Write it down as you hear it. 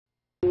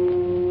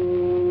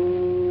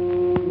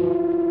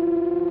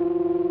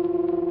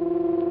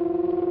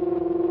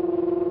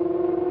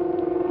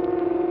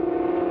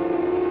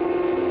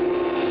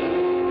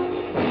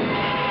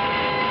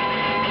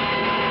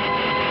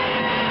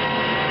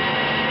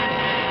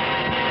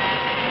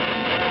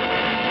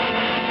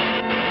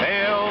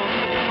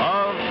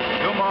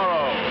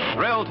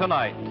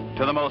tonight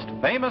to the most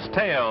famous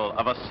tale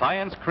of a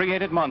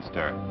science-created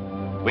monster.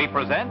 We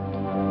present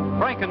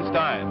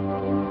Frankenstein,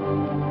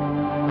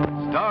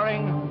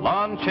 starring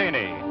Lon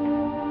Chaney,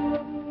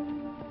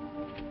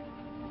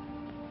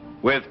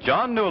 with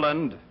John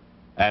Newland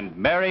and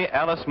Mary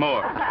Alice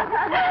Moore. All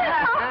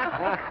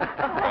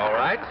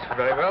right,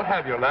 very well,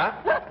 have your laugh.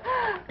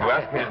 You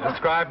asked me to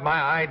describe my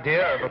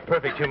idea of a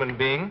perfect human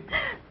being,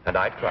 and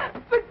I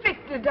tried. But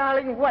Victor,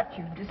 darling, what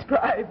you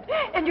described,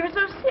 and you're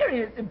so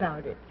serious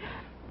about it.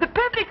 The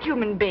perfect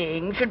human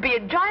being should be a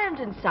giant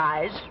in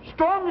size,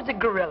 strong as a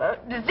gorilla,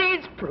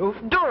 disease-proof,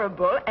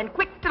 durable, and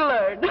quick to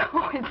learn.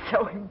 Oh, it's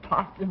so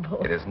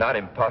impossible. It is not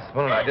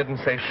impossible, and I didn't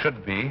say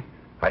should be.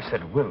 I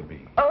said will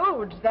be.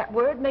 Oh, does that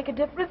word make a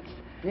difference?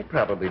 It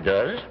probably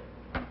does.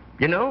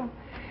 You know,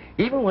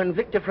 even when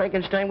Victor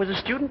Frankenstein was a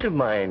student of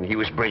mine, he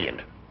was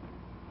brilliant.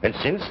 And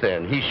since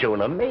then, he's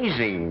shown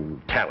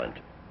amazing talent,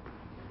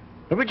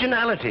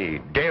 originality,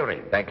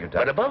 daring. Thank you,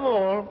 Doc. But above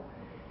all,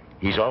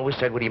 he's always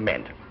said what he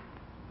meant.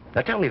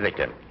 Now tell me,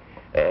 Victor,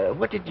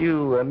 what did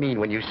you mean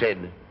when you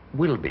said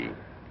will be?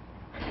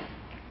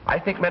 I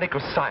think medical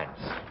science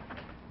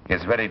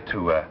is ready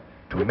to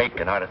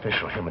make an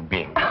artificial human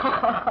being.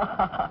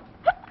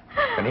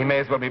 And he may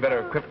as well be better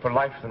equipped for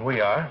life than we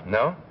are,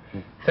 no?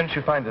 Since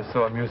you find this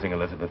so amusing,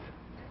 Elizabeth,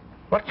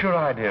 what's your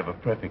idea of a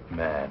perfect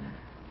man?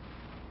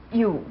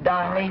 You,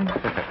 darling.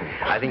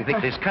 I think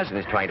Victor's cousin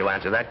is trying to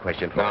answer that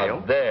question for you.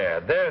 Now,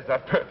 there's a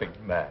perfect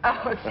man.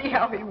 Oh, see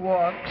how he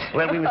walks.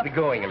 Well, we must be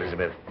going,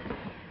 Elizabeth.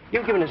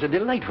 You've given us a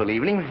delightful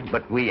evening,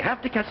 but we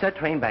have to catch that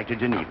train back to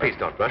Geneva. Please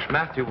don't rush.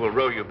 Matthew will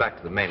row you back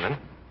to the mainland.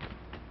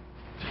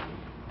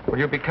 Will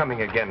you be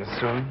coming again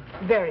soon?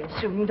 Very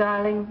soon,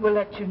 darling. We'll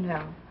let you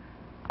know.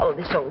 Oh,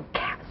 this old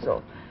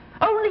castle.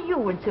 Only you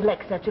would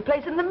select such a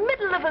place in the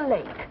middle of a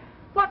lake.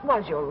 What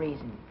was your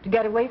reason? To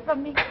get away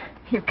from me?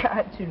 You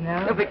can't, you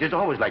know. Well, Victor's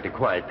always liked a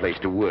quiet place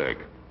to work.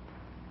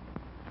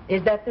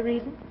 Is that the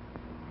reason?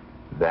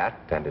 That,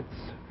 and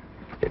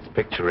it's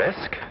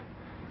picturesque.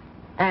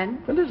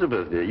 And?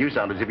 Elizabeth, you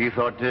sound as if you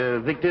thought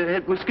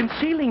Victor was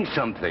concealing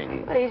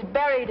something. Well, he's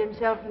buried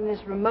himself in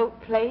this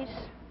remote place.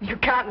 You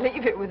can't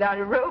leave it without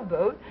a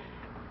rowboat.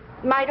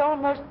 It might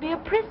almost be a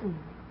prison.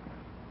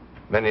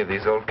 Many of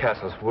these old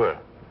castles were.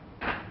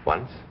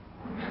 Once.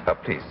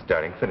 Please,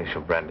 darling, finish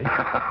your brandy.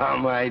 Oh,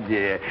 my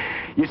dear.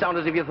 You sound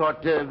as if you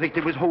thought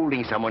Victor was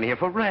holding someone here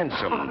for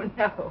ransom. Oh,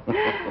 no.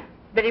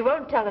 But he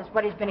won't tell us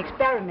what he's been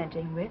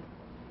experimenting with.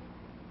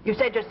 You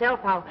said yourself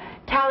how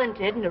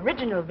talented and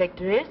original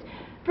Victor is.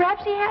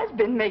 Perhaps he has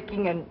been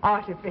making an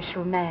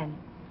artificial man.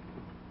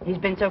 He's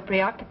been so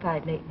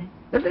preoccupied lately.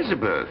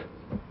 Elizabeth.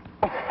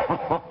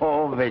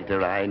 Oh,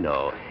 Victor, I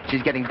know.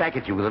 She's getting back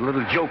at you with a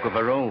little joke of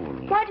her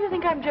own. Why do you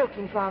think I'm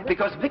joking, Father?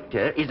 Because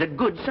Victor is a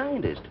good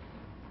scientist.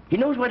 He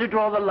knows where to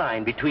draw the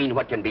line between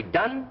what can be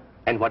done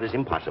and what is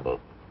impossible.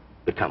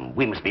 But come,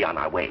 we must be on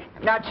our way.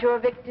 I'm not sure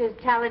Victor's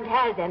talent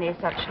has any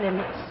such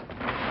limits.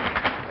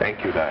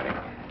 Thank you, darling.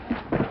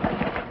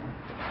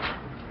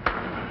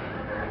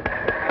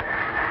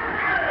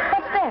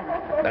 What's that?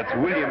 That's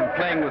William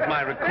playing with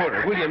my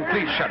recorder. William,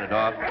 please shut it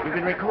off. We've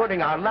been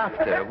recording our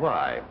laughter.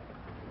 Why?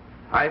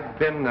 I've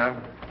been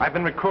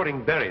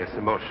recording various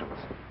emotions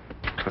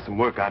for some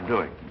work I'm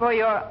doing. For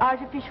your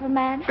artificial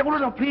man?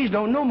 No, please,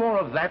 no more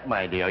of that,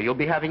 my dear. You'll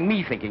be having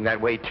me thinking that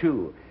way,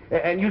 too.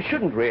 And you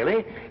shouldn't,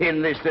 really,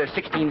 in this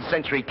 16th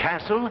century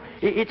castle.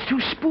 It's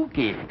too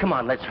spooky. Come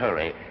on, let's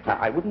hurry.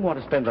 I wouldn't want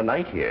to spend the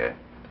night here.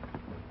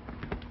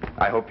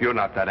 I hope you're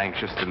not that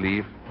anxious to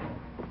leave.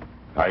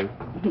 Are you?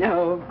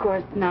 No, of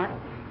course not.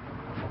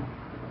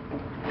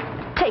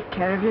 Take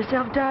care of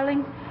yourself,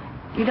 darling.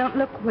 You don't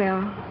look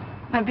well.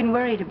 I've been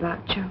worried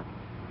about you.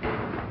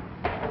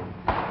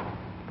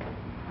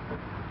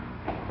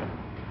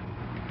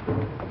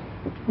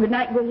 Good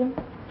night, William.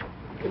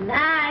 Good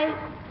night.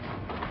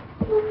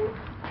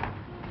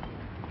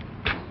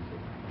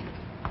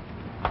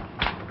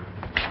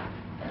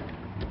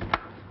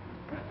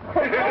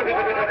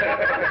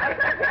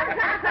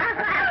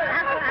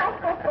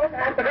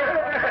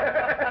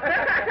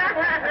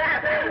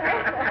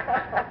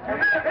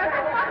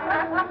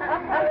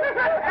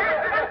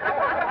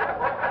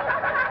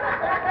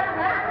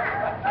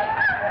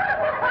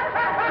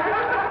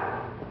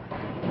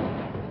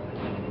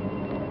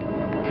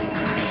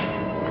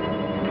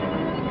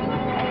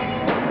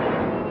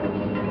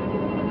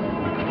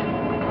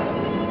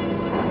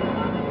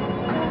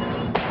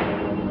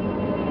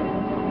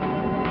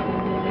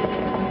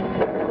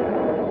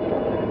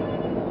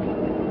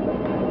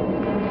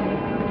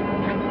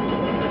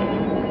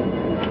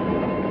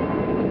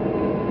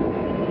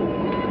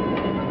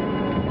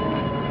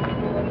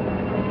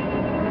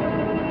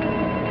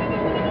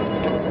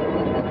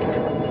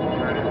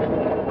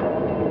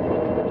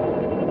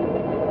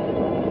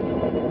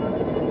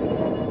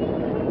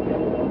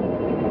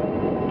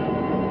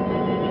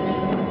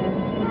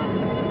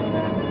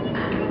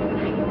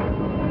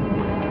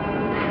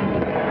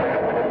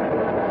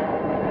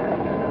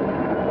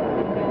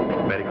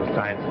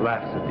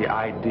 Laughs at the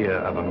idea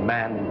of a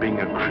man being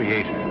a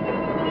creator.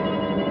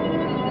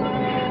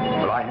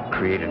 Well, I have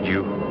created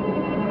you.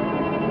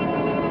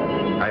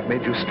 I've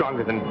made you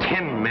stronger than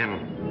 10 men.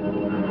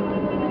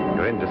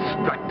 You're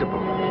indestructible.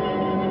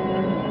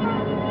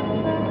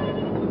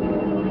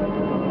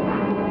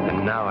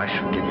 And now I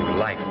shall give you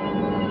life.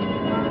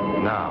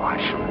 Now I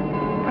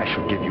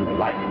shall give you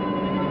life.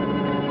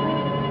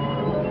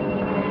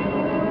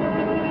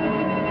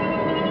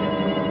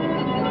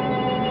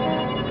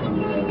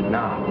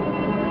 Now.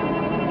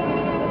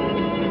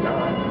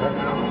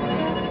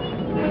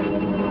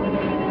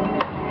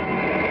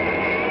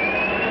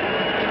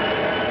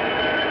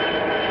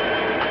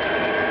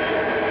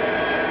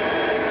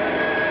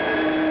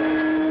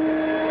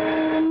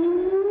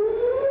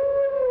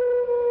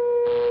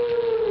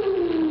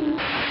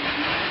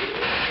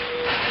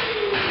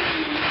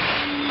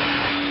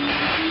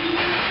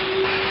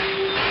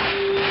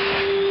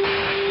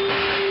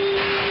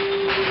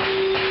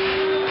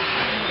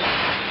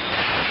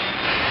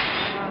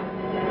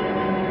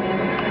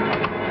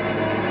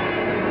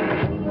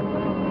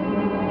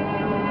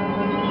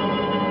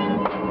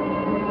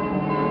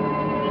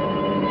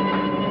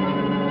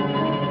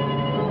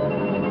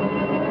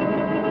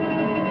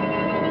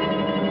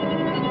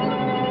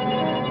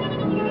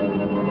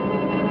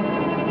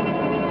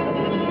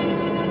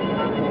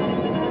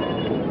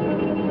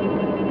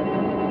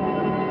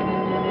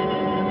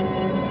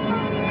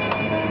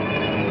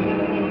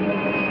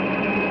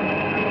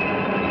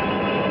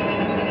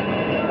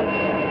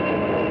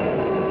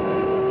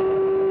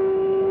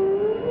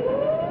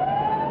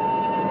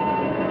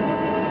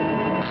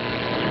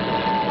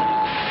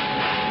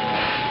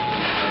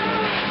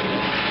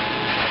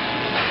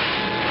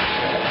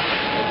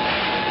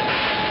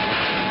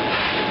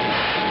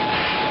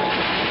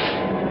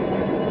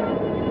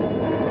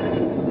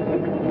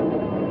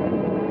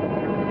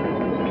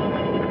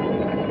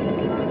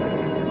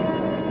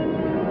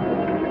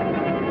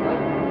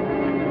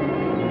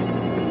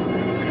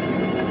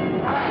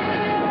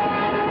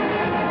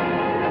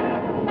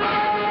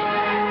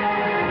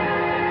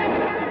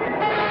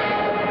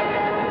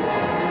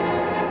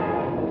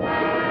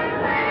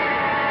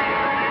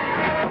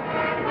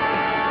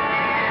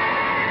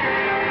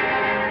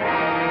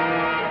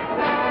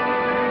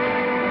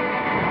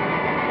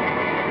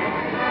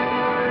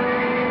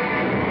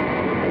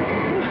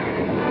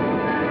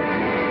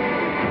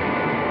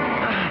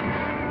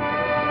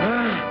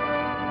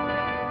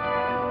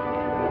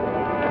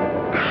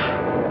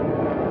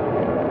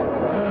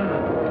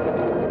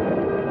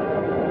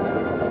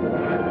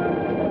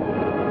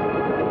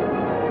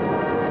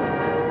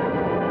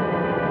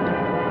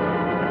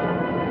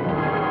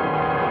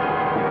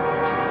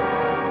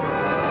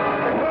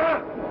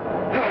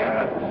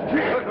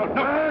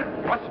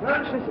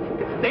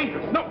 It's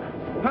dangerous. No.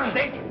 It's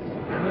dangerous.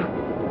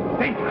 It's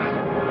dangerous.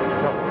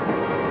 No.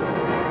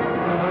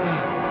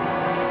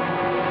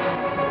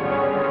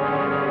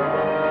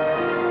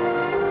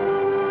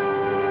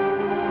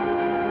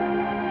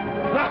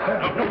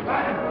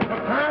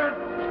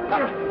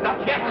 Not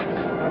yet.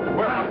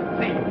 We're not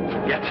see.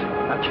 Yet.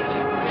 Not yet.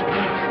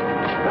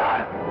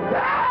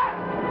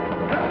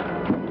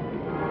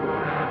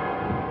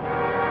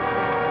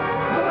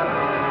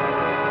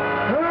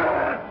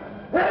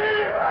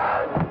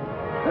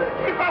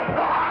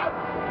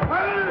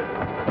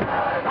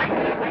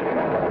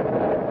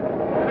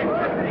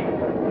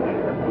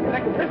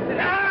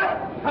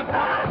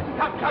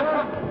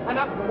 Come.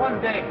 Enough for one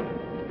day.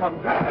 Come.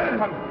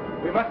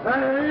 We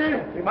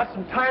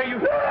mustn't tire you.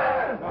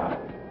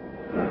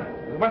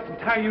 We mustn't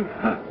tire you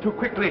too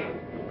quickly.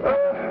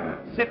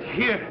 Sit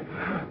here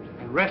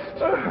and rest.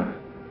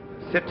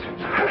 Sit.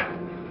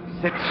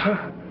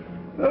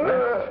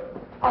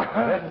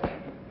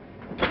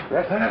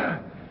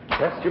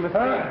 Rest.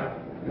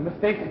 You must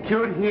stay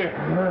secured here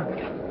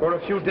for a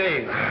few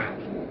days.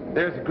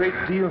 There's a great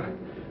deal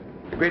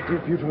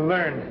for you to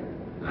learn.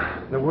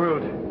 The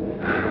world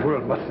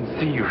mustn't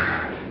see you.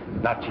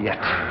 Not yet.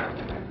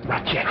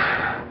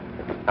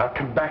 I'll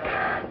come back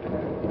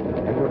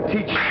and we'll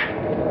teach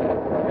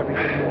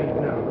everything you need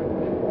to know.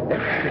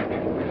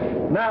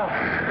 Everything. Now.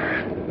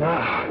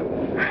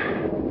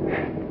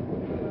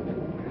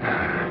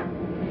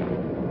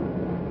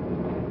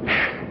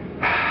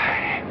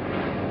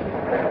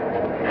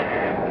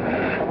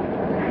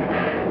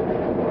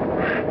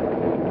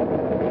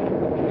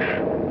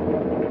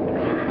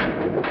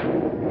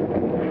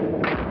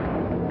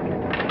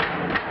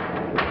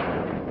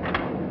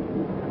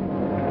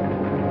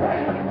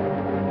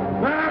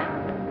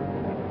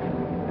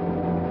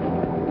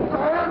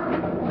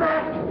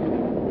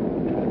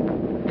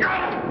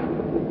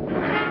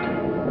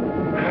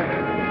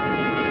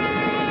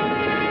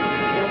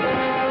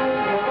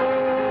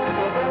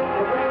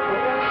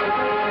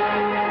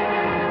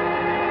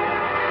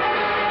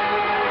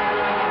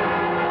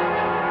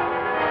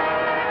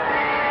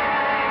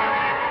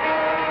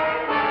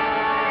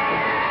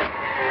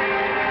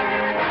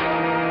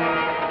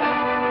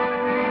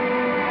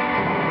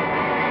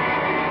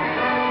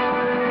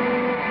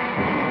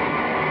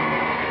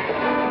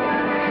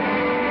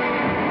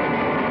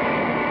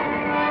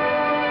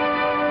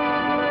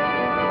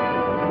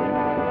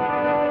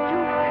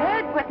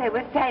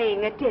 were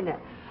saying at dinner.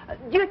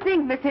 Do you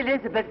think Miss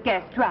Elizabeth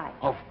guessed right?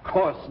 Of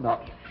course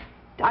not.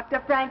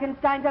 Dr.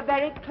 Frankenstein's a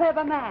very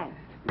clever man.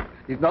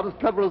 He's not as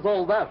clever as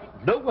all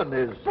that. No one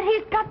is. But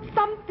he's got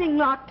something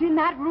locked in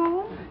that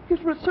room. His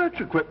research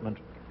equipment.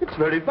 It's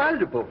very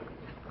valuable.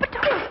 But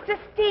who's to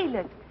steal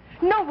it?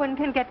 No one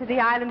can get to the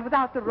island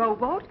without the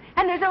rowboat,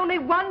 and there's only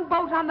one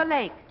boat on the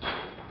lake.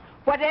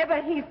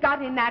 Whatever he's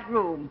got in that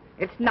room,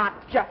 it's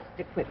not just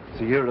equipment.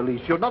 See here,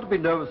 Elise, you're not to be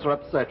nervous or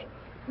upset.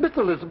 Miss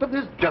Elizabeth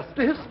is just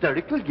a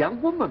hysterical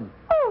young woman.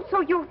 Oh,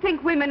 so you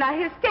think women are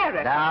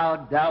hysterical?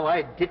 Now,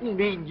 I didn't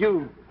mean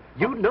you.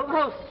 You know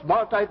how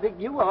smart I think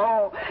you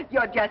are. Oh,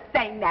 you're just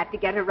saying that to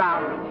get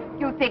around me.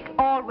 You think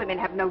all women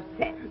have no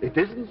sense. It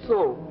isn't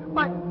so.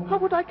 Why, how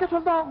would I get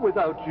along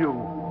without you?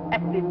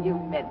 That's in you,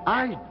 men.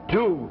 I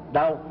do.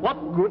 Now, what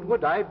good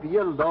would I be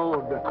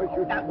alone?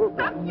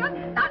 Stop your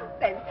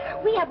nonsense.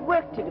 We have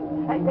work to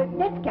do.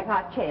 Let's get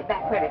our chair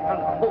back where it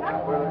belongs.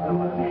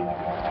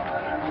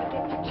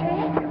 Get your chair.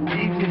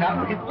 Easy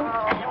now. It's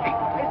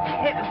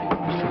heavy.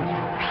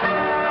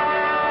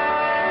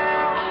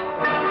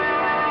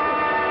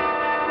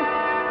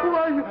 Who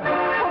are you?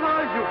 What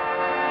are you?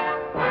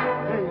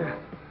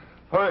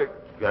 All right,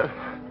 got it.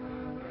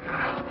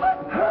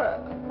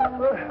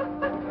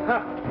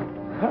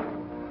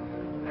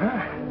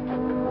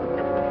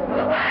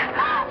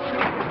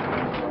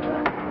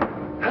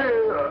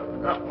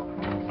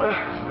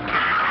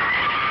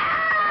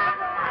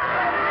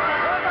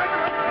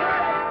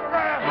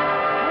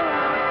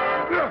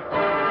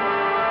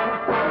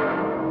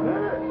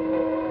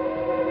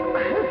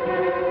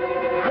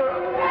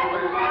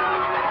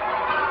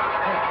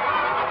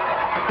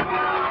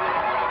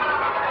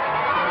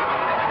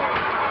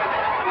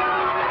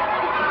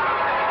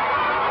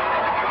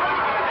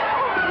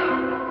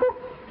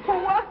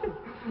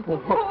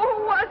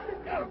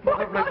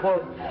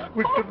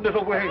 We've given it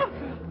away.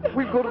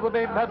 We'll go to the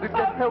mainland and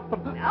get help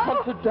and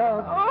hunt it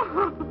down.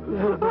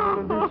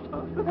 Everything's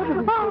going to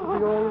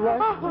be all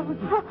right.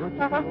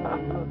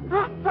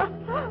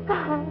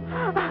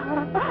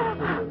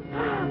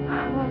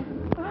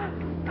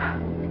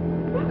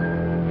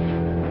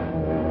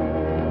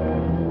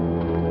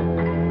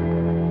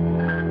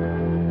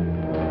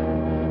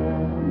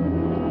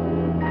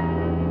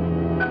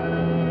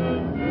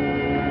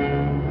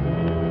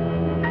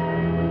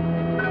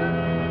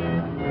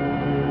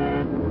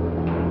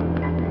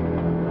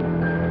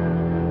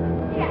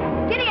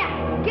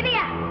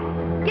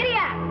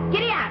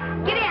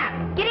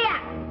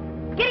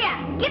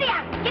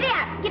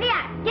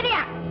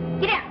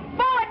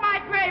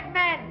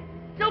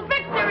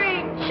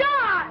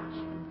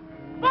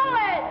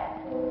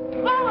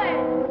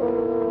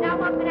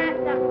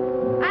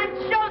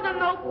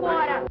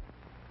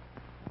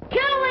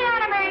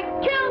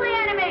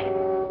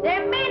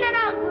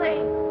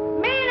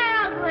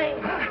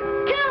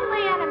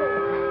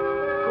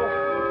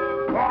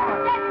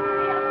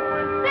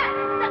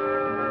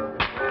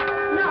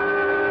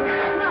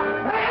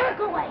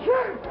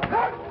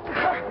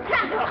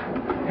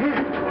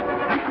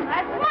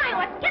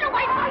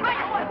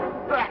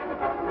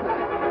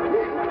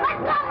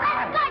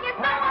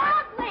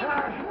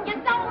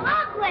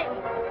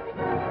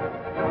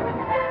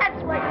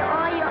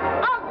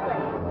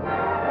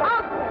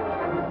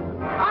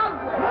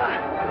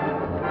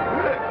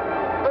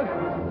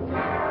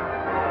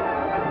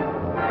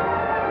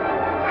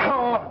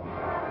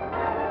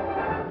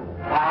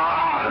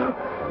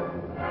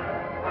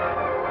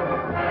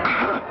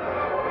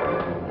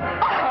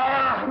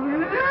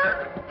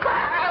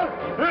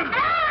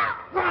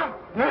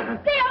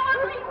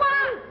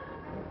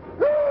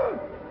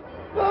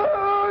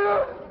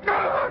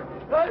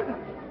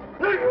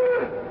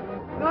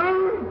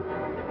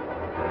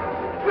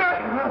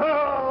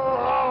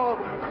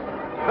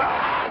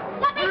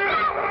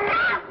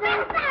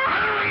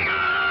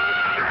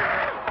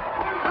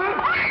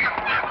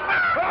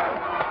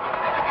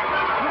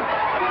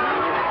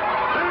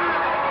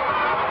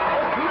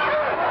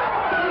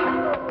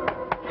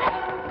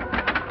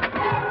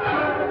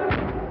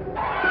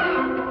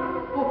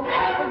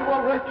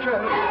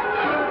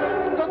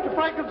 Dr.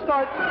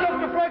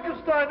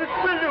 Frankenstein, it's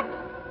William!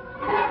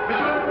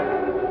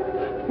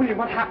 William,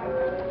 what happened?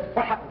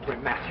 What happened to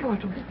him, Matthew?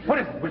 What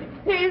is it, William?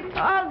 He's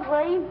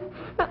ugly.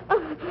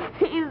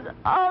 He's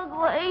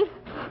ugly.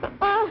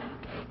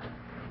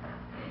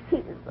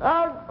 He's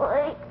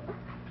ugly.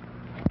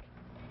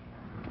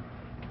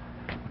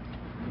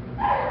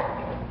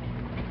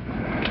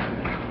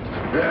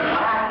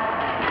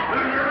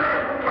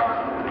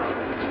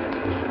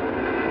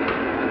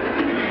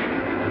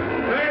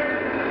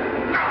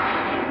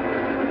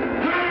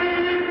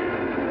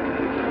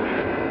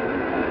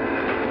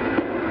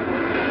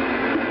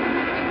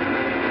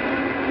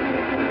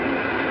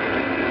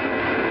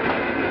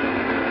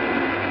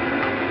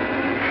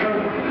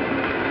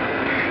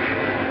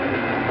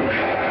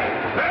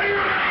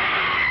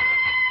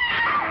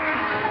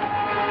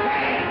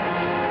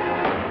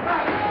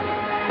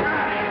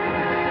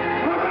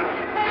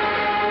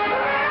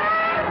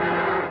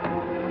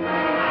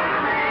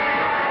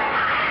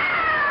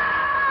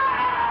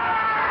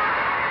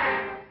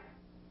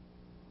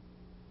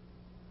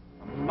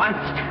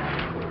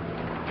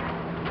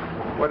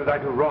 I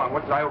do wrong?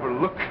 What did I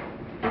overlook?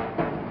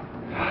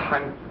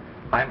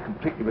 I'm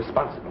completely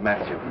responsible,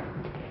 Matthew.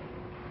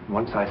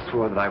 Once I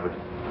swore that I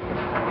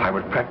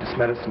would practice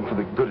medicine for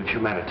the good of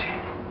humanity.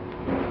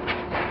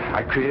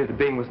 I created a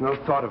being with no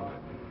thought of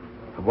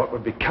what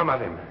would become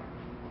of him.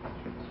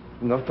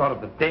 No thought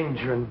of the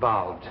danger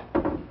involved.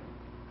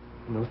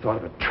 No thought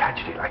of a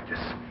tragedy like this.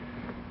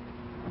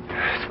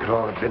 This could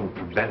all have been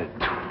prevented. It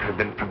could have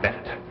been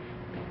prevented.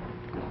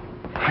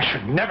 I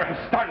should never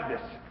have started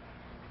this.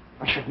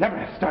 I should never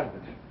have started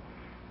it.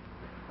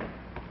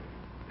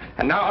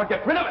 And now I'll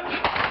get rid of it.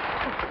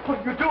 What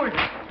are you doing?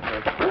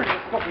 You're burning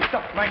this smoking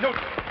stuff in my notes.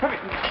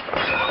 Everything.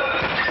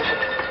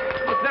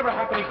 It'll never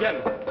happen again.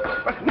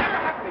 It'll never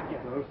happen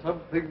again. There are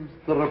some things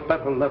that are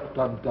better left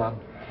undone.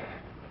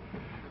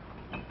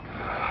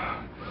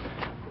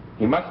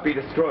 He must be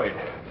destroyed.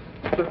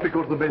 Let me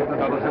go to the maid.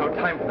 No, there's no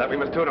time for that. We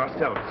must do it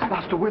ourselves.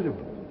 Master William.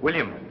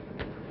 William.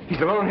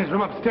 He's alone in his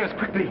room upstairs.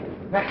 Quickly.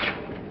 Match.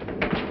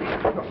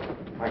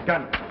 My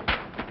gun.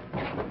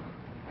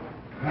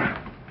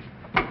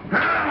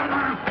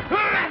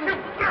 Matthew!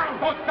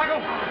 Don't struggle!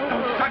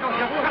 Don't struggle!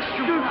 He'll crush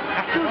you!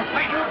 Don't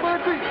fight!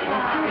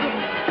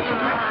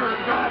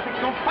 Matthew,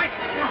 don't fight!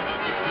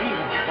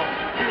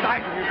 His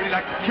eyes would really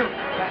like to kill you.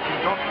 Matthew,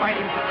 don't fight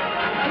him.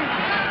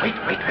 Wait.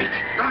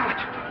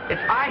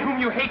 It's I whom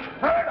you hate.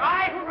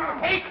 I whom you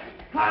hate.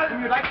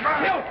 Whom you like to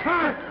kill.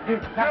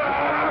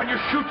 When you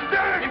shoot,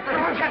 aim for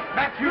his chest,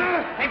 Matthew.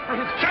 Aim for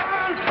his chest.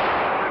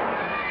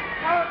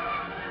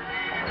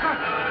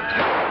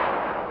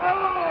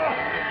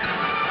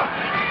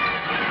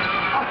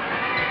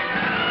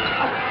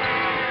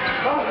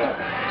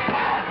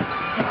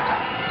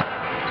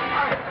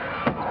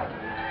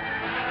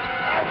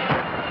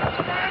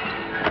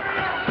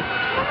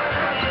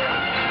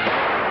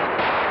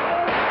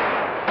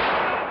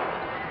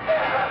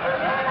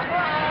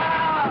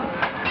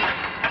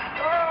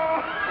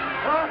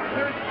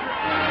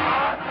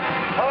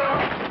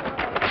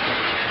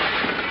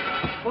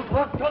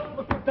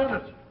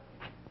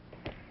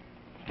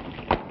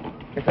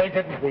 If they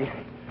didn't,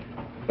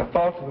 the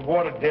fault of the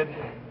water did.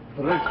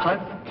 The right side?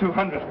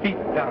 200 feet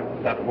down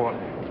to that water.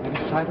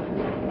 Any side of it?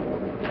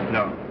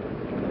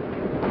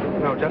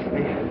 No,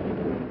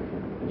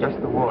 just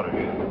the water.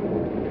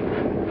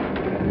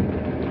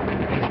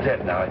 He's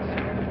dead now.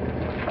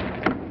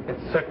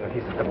 It's certain that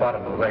he's at the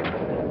bottom of the lake. A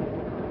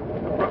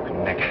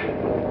broken neck.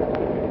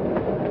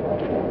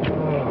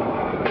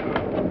 Oh,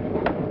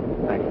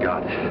 thank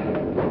God.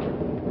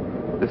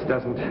 This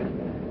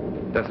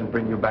doesn't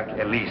bring you back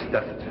Elise,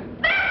 does it?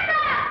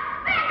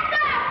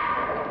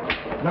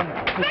 No.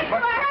 Victor, I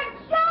heard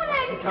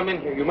shooting! Come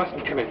in here. You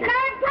mustn't come in here. I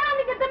heard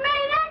pounding at the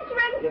main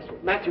entrance! Yes,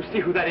 Matthew, see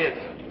who that is.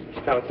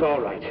 Now, it's all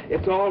right.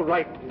 It's all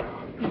right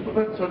now.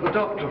 Professor, the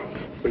doctor.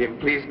 William,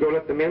 please go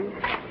let them in.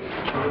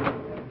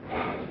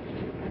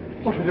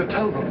 What will you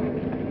tell them?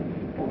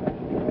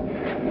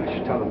 I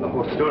should tell them the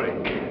whole story.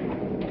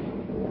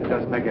 It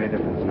doesn't make any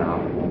difference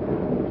now.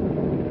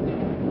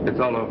 It's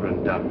all over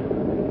and done.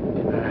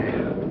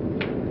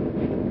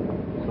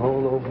 It's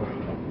all over.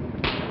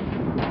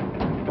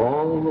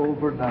 All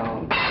over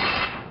now.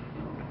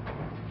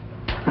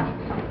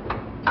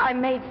 I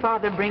made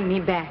Father bring me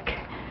back.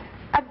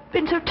 I've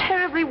been so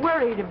terribly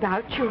worried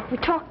about you. We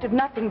talked of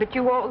nothing but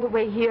you all the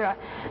way here.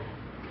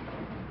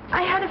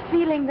 I had a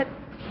feeling that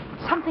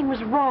something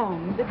was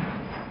wrong, that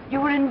you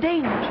were in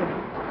danger.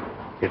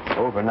 It's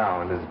over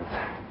now, Elizabeth.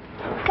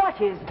 What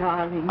is,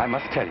 darling? I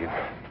must tell you.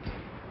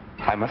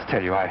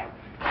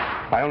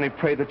 I only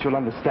pray that you'll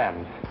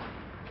understand.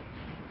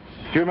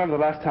 Do you remember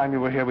the last time you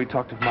were here we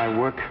talked of my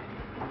work?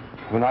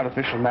 Of an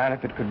artificial man,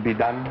 if it could be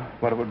done,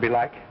 what it would be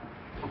like?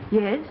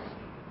 Yes?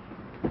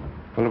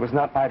 Well, it was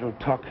not idle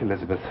talk,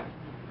 Elizabeth.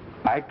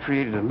 I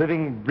created a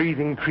living,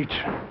 breathing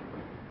creature.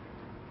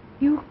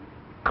 You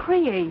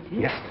created?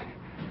 Yes.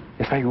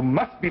 Now you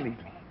must believe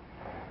me.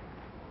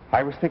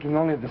 I was thinking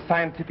only of the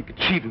scientific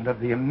achievement,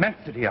 of the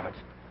immensity of it.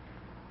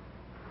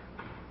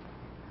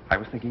 I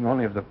was thinking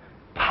only of the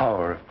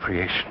power of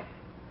creation.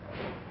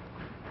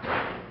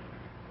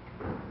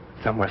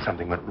 Somewhere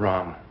something went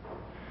wrong.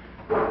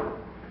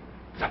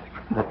 Something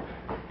went wrong.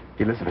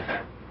 Elizabeth,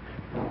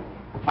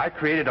 I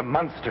created a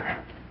monster.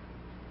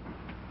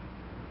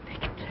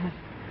 Victor.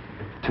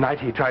 Tonight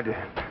he tried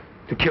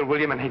to kill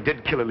William, and he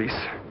did kill Elise.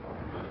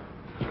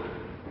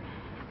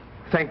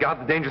 Thank God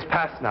the danger's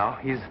past now.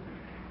 He's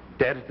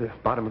dead at the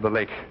bottom of the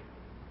lake.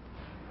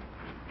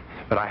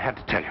 But I had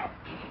to tell you.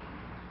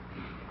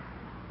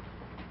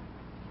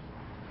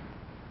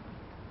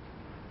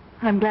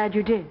 I'm glad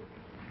you did.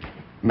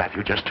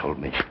 Matthew just told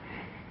me.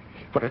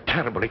 What a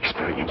terrible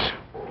experience.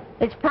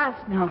 It's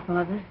past now,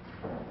 Father.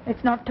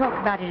 Let's not talk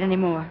about it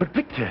anymore. But,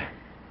 Victor,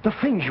 the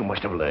things you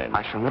must have learned.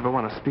 I shall never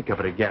want to speak of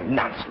it again.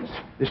 Nonsense.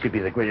 This could be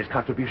the greatest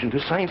contribution to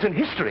science and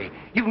history.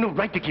 You've no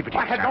right to keep it to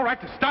I had no right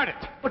to start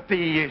it. But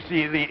the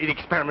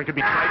experiment could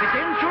be tried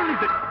again, surely.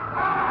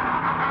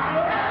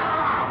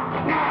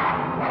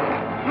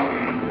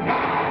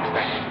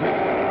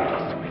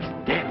 He's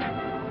dead.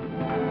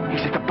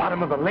 He's at the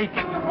bottom of the lake.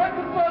 Dr.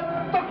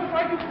 Frankenstein! Dr.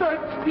 Frankenstein!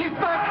 He's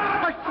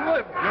back! I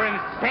to him. You're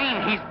insane.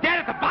 He's dead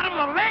at the bottom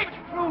of the lake.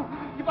 True.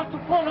 He must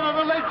have fallen on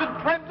the ledge and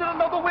climbed in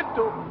another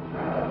window.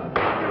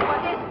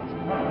 What is it?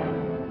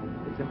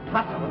 It's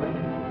impossible.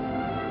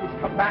 He's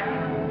come back.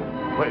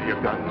 Where are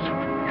your guns?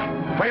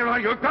 Where are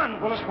your guns?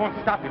 Bullets won't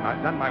stop him.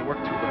 I've done my work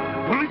too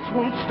well. Bullets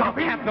won't stop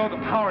We him. can't know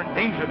the power and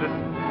danger of this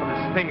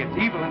thing. It's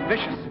evil and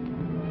vicious.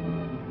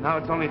 Now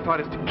its only thought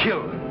is to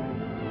kill.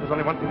 There's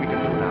only one thing we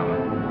can do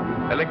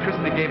now.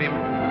 Electricity gave him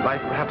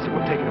life. Perhaps it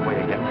will take it away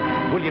again.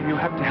 William, you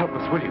have to help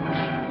us, will you?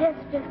 Yes,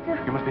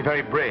 Victor. You must be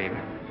very brave.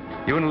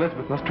 You and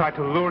Elizabeth must try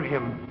to lure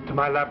him to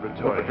my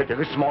laboratory. But Victor,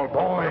 this small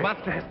boy. The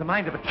monster has the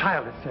mind of a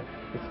child.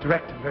 It's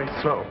direct and very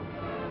slow.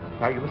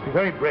 Now, you must be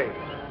very brave.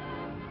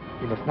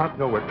 He must not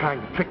know we're trying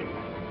to trick him.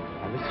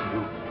 Now,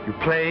 listen, you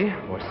play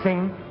or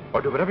sing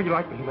or do whatever you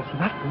like, but he must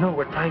not know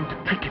we're trying to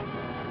trick him.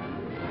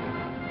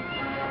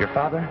 Your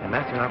father and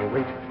Matthew and I will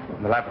wait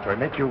in the laboratory.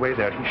 Make your way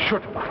there. He's sure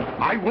to find him.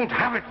 I won't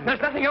have it.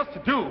 There's nothing else to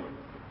do.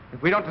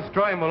 If we don't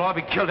destroy him, we'll all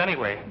be killed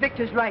anyway.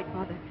 Victor's right,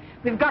 Father.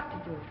 We've got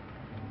to do it.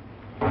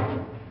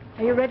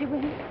 Are you ready,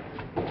 William?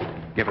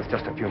 Give us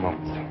just a few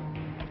moments.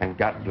 And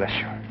God bless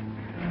you.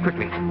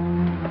 Quickly.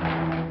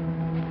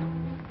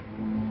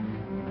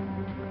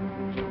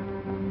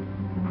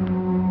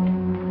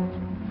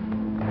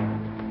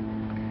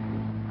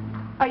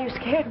 Are you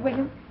scared,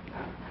 William?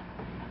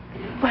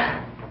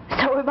 Well,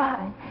 so am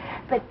I.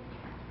 But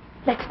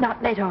let's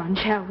not let on,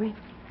 shall we?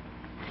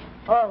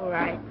 All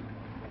right.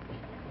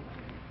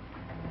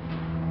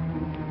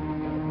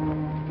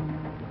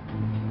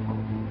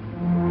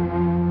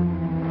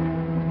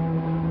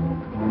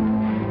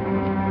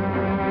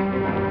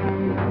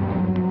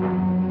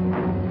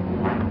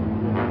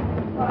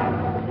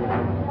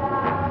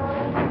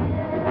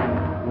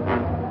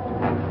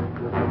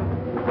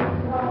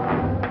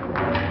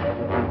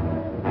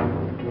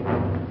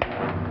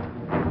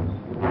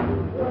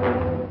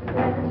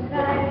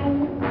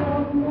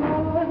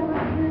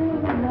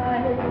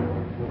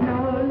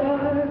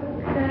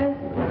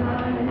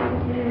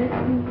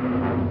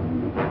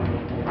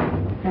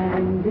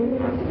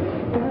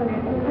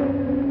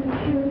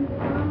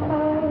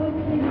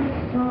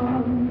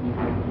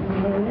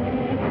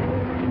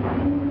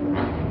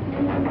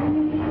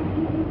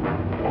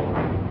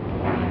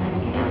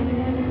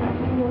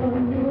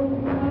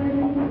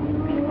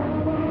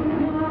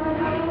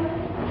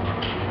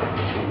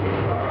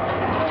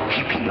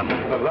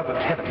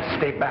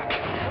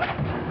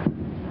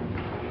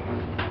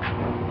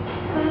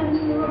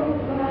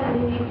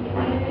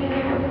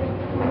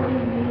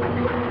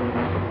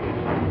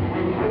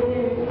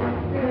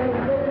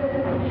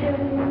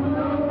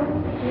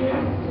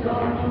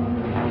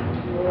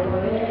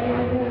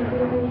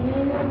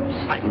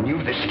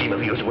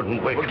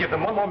 We'll give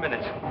them one more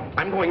minute.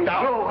 I'm going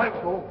down. No, I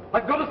won't.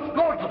 I've got a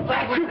score to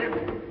settle with him.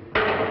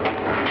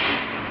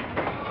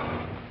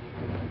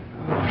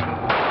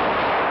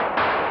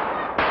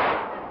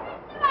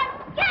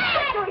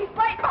 He's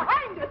right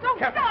behind us. Oh,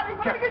 darling,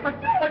 what are we going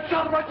to do? I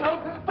shot him myself,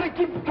 but he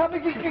keeps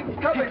coming. He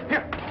keeps coming.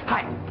 Here,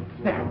 hide.